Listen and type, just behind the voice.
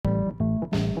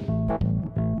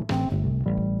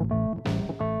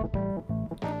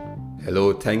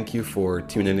Hello, thank you for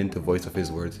tuning into Voice of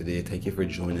His Word today. Thank you for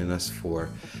joining us for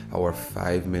our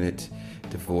 5-minute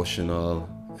devotional.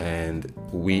 And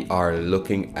we are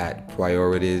looking at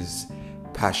priorities,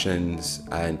 passions,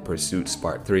 and pursuits,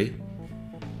 part 3.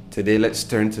 Today, let's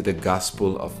turn to the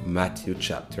Gospel of Matthew,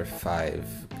 chapter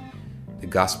 5. The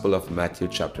Gospel of Matthew,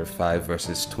 chapter 5,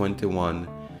 verses 21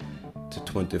 to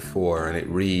 24. And it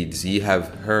reads, "Ye have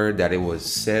heard that it was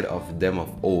said of them of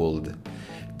old,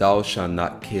 Thou shalt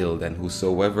not kill, and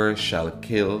whosoever shall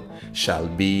kill shall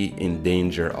be in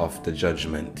danger of the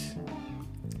judgment.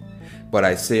 But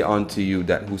I say unto you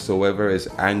that whosoever is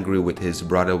angry with his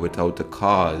brother without a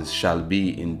cause shall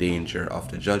be in danger of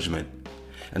the judgment.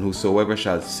 And whosoever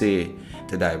shall say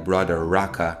to thy brother,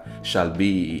 Raca, shall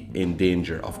be in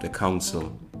danger of the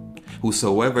council.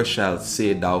 Whosoever shall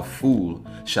say, Thou fool,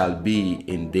 shall be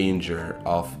in danger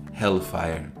of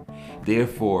hellfire.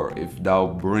 Therefore, if thou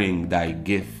bring thy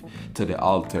gift to the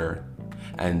altar,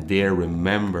 and there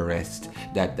rememberest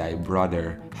that thy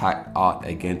brother hath aught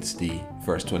against thee,"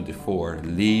 verse 24,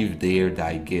 "leave there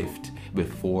thy gift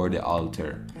before the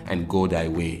altar, and go thy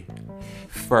way.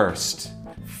 First,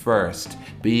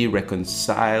 be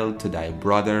reconciled to thy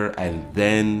brother, and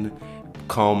then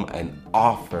come and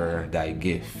offer thy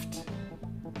gift."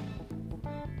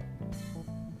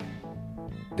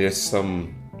 There's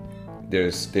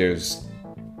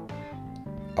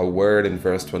a word in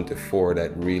verse 24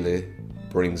 that really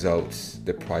brings out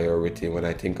the priority. When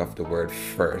I think of the word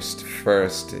first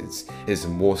is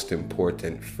most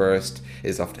important. First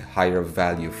is of the higher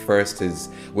value. First is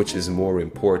which is more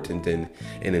important. And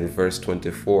in verse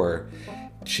 24,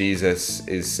 Jesus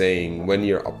is saying, when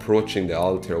you're approaching the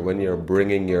altar, when you're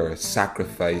bringing your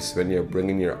sacrifice, when you're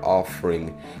bringing your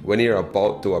offering, when you're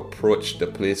about to approach the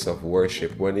place of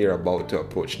worship, when you're about to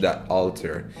approach that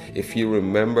altar, if you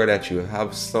remember that you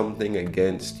have something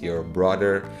against your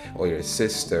brother or your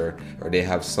sister, or they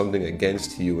have something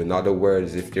against you, in other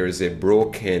words, if there is a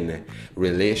broken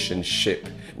relationship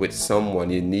with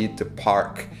someone, you need to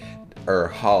park or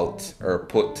halt or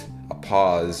put a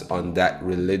pause on that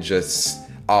religious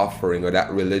offering or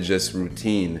that religious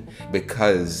routine,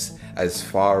 because as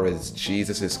far as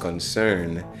Jesus is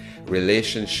concerned,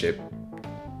 relationship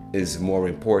is more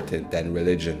important than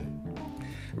religion.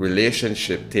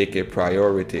 Relationship take a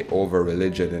priority over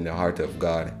religion in the heart of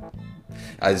God.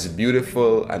 As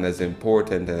beautiful and as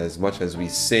important and as much as we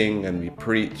sing and we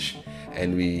preach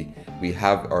and we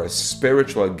have our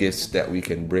spiritual gifts that we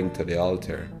can bring to the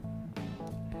altar,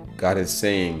 God is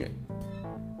saying,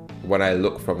 when I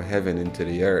look from heaven into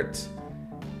the earth,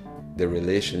 the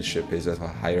relationship is of a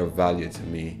higher value to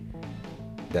me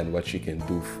than what you can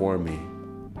do for me.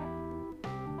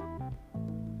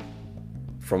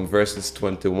 From verses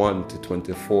 21 to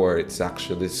 24, it's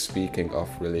actually speaking of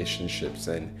relationships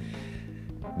and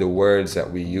the words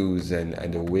that we use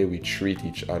and the way we treat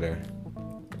each other.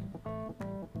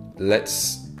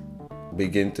 Let's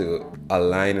begin to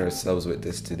align ourselves with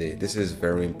this today. This is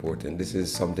very important. This is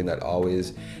something that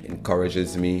always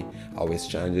encourages me, always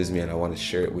challenges me, and I want to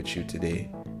share it with you today.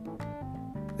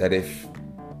 That if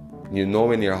you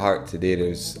know in your heart today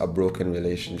there's a broken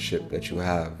relationship that you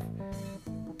have,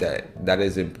 that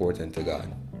is important to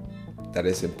God. That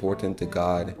is important to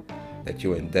God, that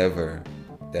you endeavor,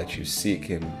 that you seek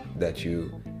Him, that you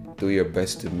do your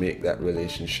best to make that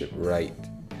relationship right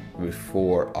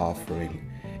before offering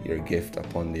your gift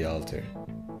upon the altar.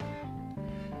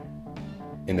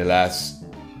 In the last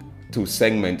 2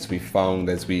 segments, we found,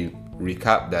 as we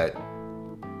recap, that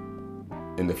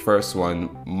in the first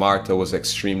one, Martha was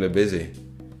extremely busy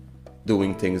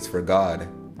doing things for God,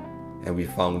 and we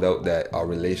found out that our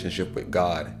relationship with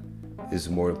God is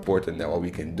more important than what we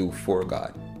can do for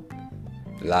God.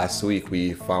 Last week,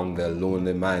 we found the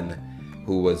lonely man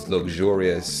who was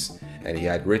luxurious and he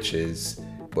had riches,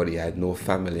 but he had no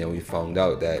family, and we found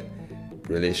out that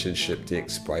relationship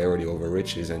takes priority over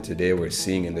riches. And today we're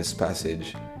seeing in this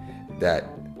passage that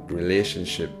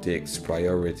relationship takes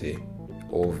priority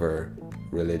over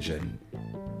religion.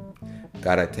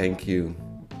 God, I thank you.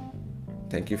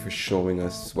 Thank you for showing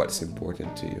us what's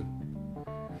important to you.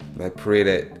 And I pray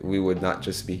that we would not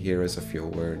just be hearers of your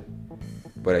word,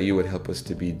 but that you would help us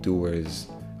to be doers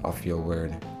of your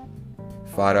word.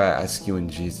 Father, I ask you in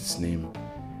Jesus' name,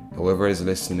 whoever is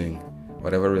listening,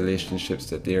 whatever relationships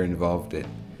that they're involved in,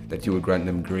 that you would grant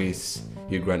them grace,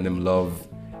 you grant them love,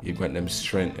 you grant them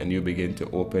strength, and you begin to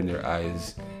open their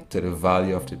eyes to the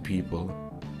value of the people.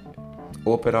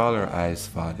 Open all our eyes,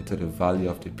 Father, to the value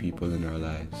of the people in our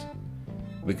lives,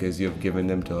 because you have given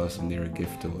them to us and they're a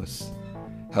gift to us.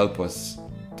 Help us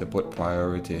to put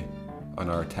priority on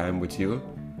our time with you.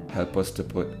 Help us to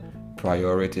put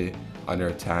priority on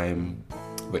our time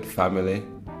with family,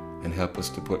 and help us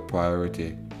to put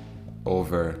priority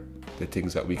over the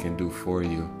things that we can do for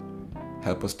you.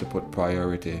 Help us to put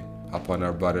priority upon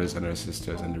our brothers and our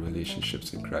sisters and the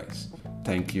relationships in Christ.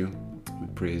 Thank you. We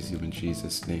praise you in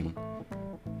Jesus' name.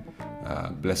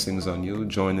 Blessings on you.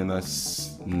 Joining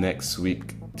us next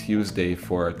week, Tuesday,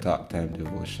 for our Talk Time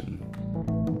devotion.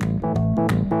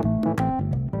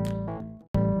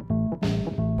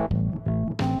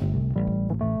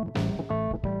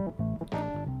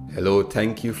 Hello,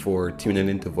 thank you for tuning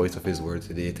into Voice of His Word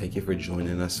today. Thank you for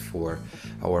joining us for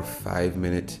our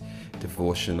 5-minute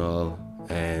devotional,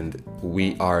 and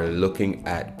we are looking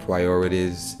at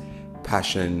priorities,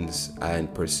 passions,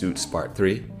 and pursuits, part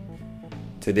 3.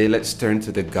 Today, let's turn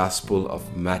to the Gospel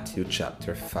of Matthew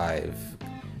chapter 5.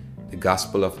 The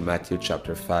Gospel of Matthew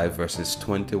chapter 5, verses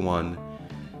 21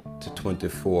 to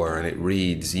 24, and it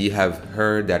reads, "Ye have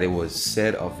heard that it was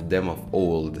said of them of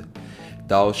old,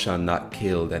 Thou shalt not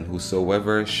kill, and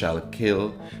whosoever shall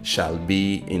kill shall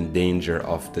be in danger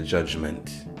of the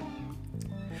judgment.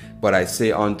 But I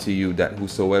say unto you that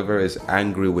whosoever is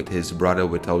angry with his brother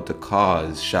without a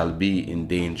cause shall be in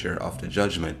danger of the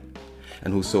judgment.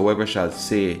 And whosoever shall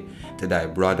say to thy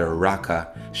brother, Raca,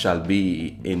 shall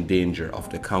be in danger of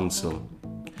the council.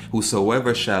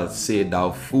 Whosoever shall say,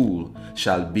 Thou fool,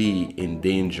 shall be in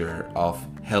danger of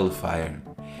hellfire.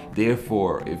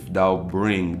 Therefore, if thou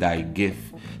bring thy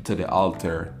gift to the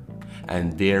altar,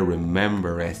 and there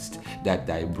rememberest that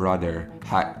thy brother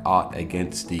hath aught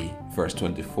against thee," verse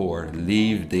 24,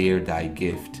 "leave there thy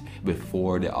gift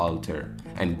before the altar,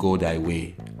 and go thy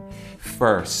way.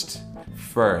 First,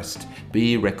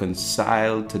 be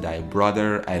reconciled to thy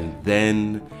brother, and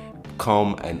then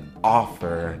come and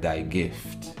offer thy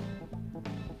gift."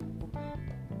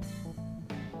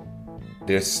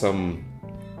 There's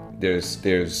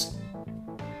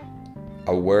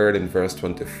a word in verse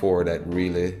 24 that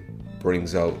really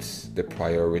brings out the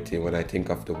priority. When I think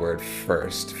of the word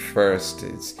first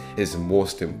is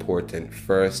most important.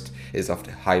 First is of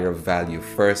the higher value.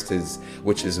 First is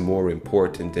which is more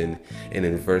important. And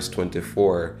in verse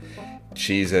 24,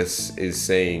 Jesus is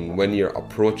saying, when you're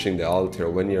approaching the altar,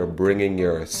 when you're bringing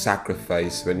your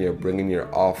sacrifice, when you're bringing your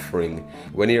offering,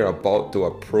 when you're about to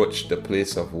approach the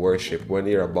place of worship, when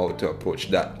you're about to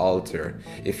approach that altar,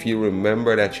 if you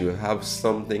remember that you have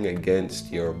something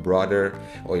against your brother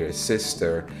or your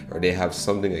sister, or they have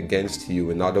something against you,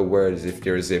 in other words, if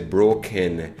there is a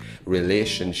broken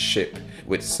relationship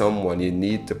with someone, you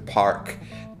need to park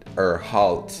or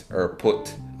halt or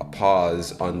put a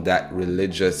pause on that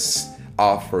religious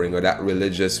offering or that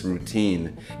religious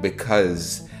routine,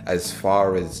 because as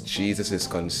far as Jesus is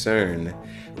concerned,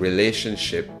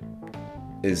 relationship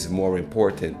is more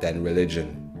important than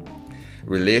religion.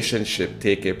 Relationship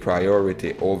take a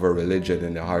priority over religion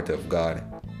in the heart of God.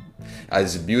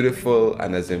 As beautiful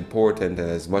and as important and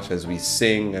as much as we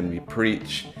sing and we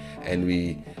preach and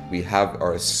we have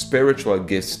our spiritual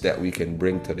gifts that we can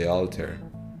bring to the altar,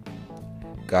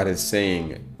 God is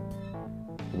saying,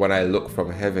 when I look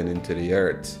from heaven into the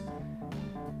earth,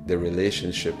 the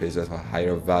relationship is of a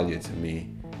higher value to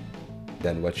me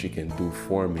than what you can do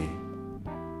for me.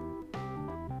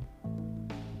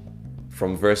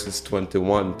 From verses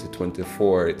 21 to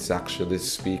 24, it's actually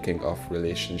speaking of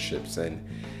relationships and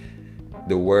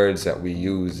the words that we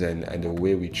use and the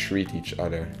way we treat each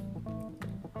other.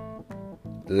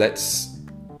 Let's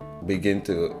begin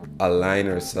to align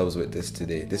ourselves with this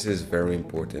today. This is very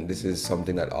important. This is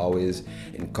something that always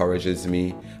encourages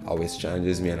me, always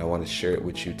challenges me, and I want to share it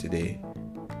with you today.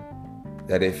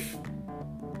 That if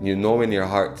you know in your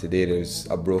heart today there's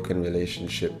a broken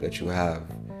relationship that you have,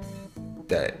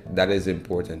 that is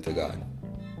important to God.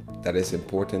 That is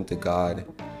important to God,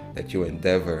 that you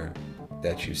endeavor,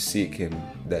 that you seek Him,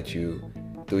 that you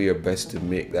do your best to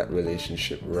make that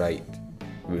relationship right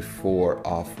before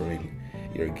offering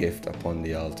your gift upon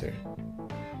the altar.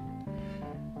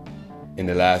 In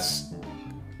the last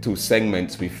 2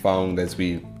 segments, we found, as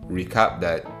we recap,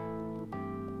 that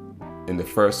in the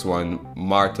first one,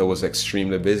 Martha was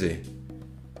extremely busy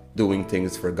doing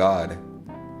things for God,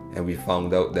 and we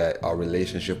found out that our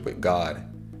relationship with God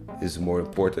is more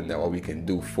important than what we can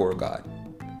do for God.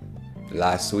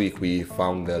 Last week, we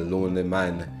found a lonely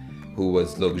man who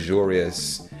was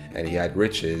luxurious and he had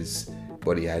riches,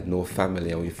 but he had no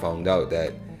family, and we found out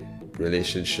that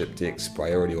relationship takes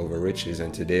priority over riches.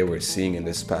 And today we're seeing in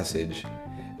this passage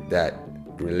that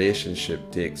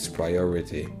relationship takes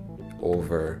priority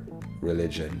over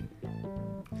religion.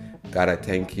 God, I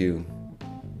thank you.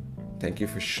 Thank you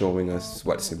for showing us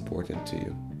what's important to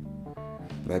you.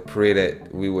 And I pray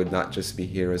that we would not just be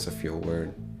hearers of your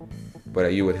word, but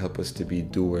that you would help us to be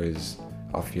doers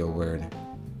of your word.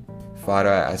 Father,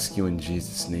 I ask you in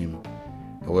Jesus' name,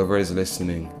 whoever is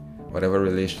listening, whatever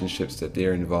relationships that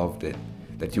they're involved in,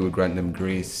 that you would grant them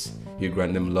grace, you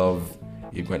grant them love,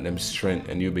 you grant them strength,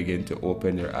 and you begin to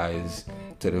open their eyes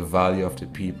to the value of the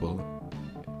people.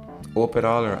 Open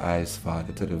all our eyes,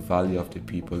 Father, to the value of the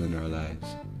people in our lives,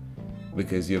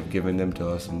 because you have given them to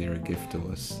us and they're a gift to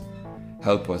us.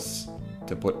 Help us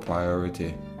to put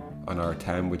priority on our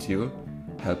time with you.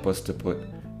 Help us to put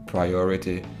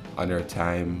priority on our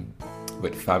time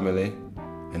with family,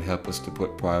 and help us to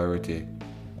put priority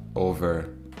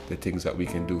over the things that we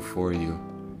can do for you.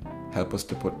 Help us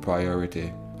to put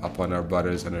priority upon our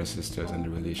brothers and our sisters and the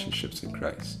relationships in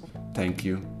Christ. Thank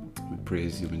you. We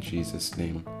praise you in Jesus'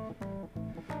 name.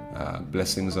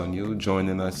 Blessings on you.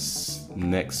 Joining us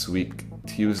next week,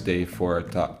 Tuesday, for our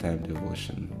Talk Time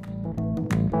devotion.